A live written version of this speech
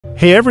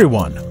Hey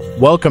everyone,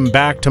 welcome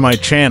back to my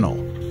channel.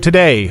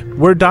 Today,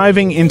 we're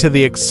diving into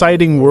the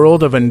exciting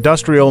world of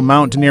industrial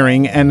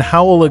mountaineering and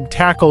how Oleg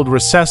tackled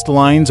recessed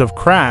lines of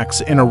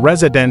cracks in a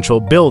residential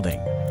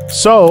building.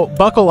 So,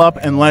 buckle up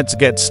and let's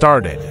get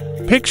started.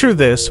 Picture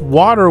this: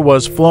 water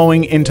was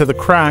flowing into the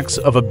cracks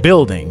of a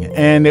building,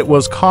 and it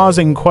was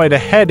causing quite a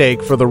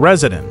headache for the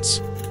residents.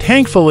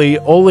 Thankfully,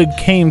 Oleg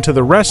came to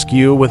the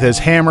rescue with his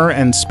hammer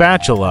and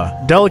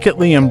spatula,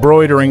 delicately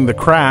embroidering the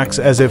cracks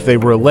as if they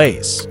were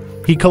lace.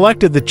 He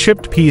collected the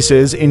chipped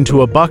pieces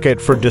into a bucket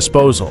for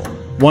disposal.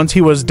 Once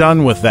he was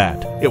done with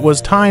that, it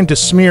was time to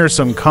smear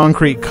some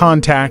concrete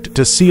contact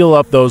to seal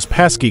up those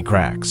pesky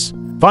cracks.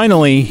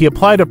 Finally, he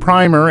applied a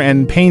primer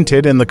and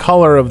painted in the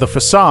color of the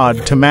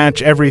facade to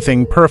match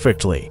everything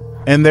perfectly.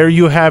 And there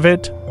you have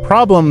it,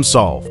 problem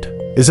solved.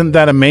 Isn't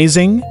that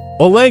amazing?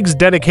 Oleg's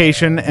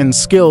dedication and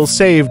skill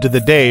saved the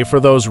day for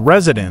those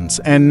residents,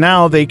 and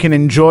now they can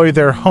enjoy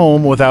their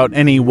home without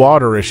any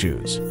water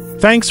issues.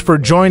 Thanks for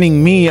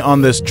joining me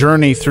on this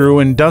journey through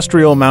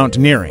industrial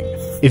mountaineering.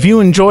 If you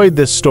enjoyed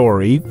this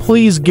story,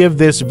 please give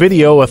this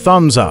video a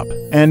thumbs up,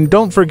 and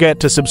don't forget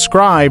to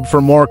subscribe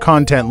for more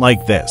content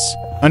like this.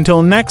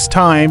 Until next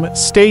time,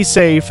 stay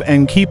safe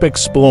and keep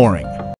exploring.